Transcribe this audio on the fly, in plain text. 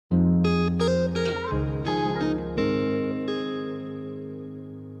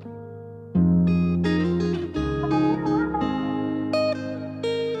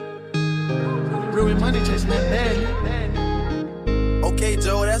Okay,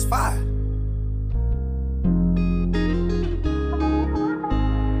 Joe, that's fine.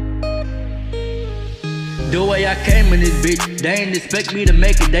 The way I came in this bitch, they ain't expect me to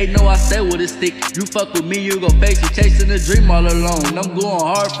make it. They know I stay with a stick. You fuck with me, you gon' face it. Chasing a dream all alone. I'm going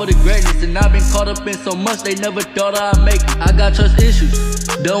hard for the greatness, and I've been caught up in so much they never thought I'd make it. I got trust issues.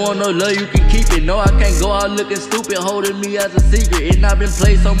 Don't want no love, you can keep it. No, I can't go out looking stupid, holding me as a secret. And I've been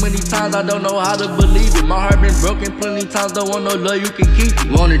played so many times, I don't know how to believe it. My heart been broken plenty times, don't want no love, you can keep it.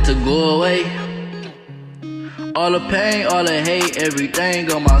 Want it to go away. All the pain, all the hate,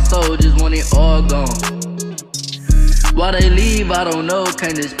 everything on my soul, just want it all gone. Why they leave, I don't know,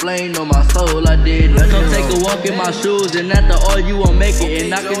 can't explain, on my soul, I did nothing wrong. Come take a walk in my shoes, and after all you won't make it.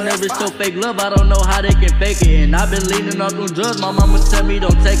 And I can never show fake love, I don't know how they can fake it. And I've been leaning on them drugs, my mama tell me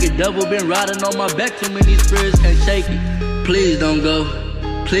don't take it. Devil been riding on my back, too many spirits can't shake it. Please don't go,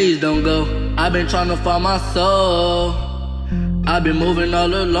 please don't go. I've been trying to find my soul. I've been moving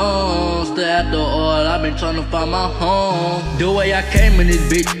all alone, still after all, I've been trying to find my home. The way I came in this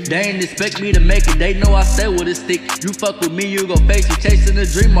bitch, they ain't expect me to make it. They know I stay with a stick. You fuck with me, you gon' face it. Chasing a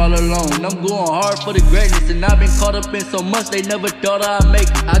dream all alone. I'm going hard for the greatness, and I've been caught up in so much they never thought I'd make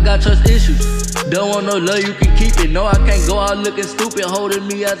it. I got trust issues. Don't want no love, you can keep it. No, I can't go out looking stupid, holding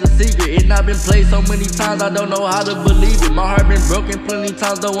me as a secret. And I've been played so many times, I don't know how to believe it. My heart been broken plenty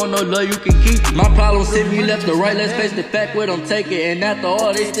times, don't want no love, you can keep it. My problems sent me left to right, let's face the fact where I'm taking. And after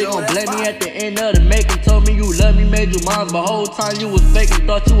all, they still gon' blame me at the end of the making. Told me you love me, made you mine, but whole time you was faking.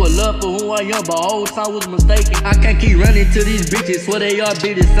 Thought you would love for who I am, but whole time was mistaken. I can't keep running to these bitches, swear they all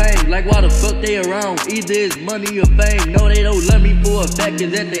be the same. Like why the fuck they around? Either it's money or fame. No, they don't love me for a fact,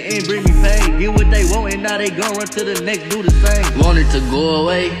 cause at the end bring me pain. Get what they want and now they gon' run to the next, do the same. Want it to go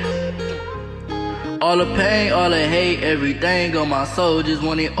away. All the pain, all the hate, everything on my soul, just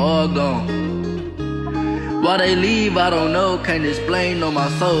want it all gone. Why they leave, I don't know, can't explain, on my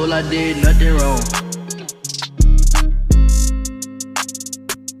soul, I did nothing wrong.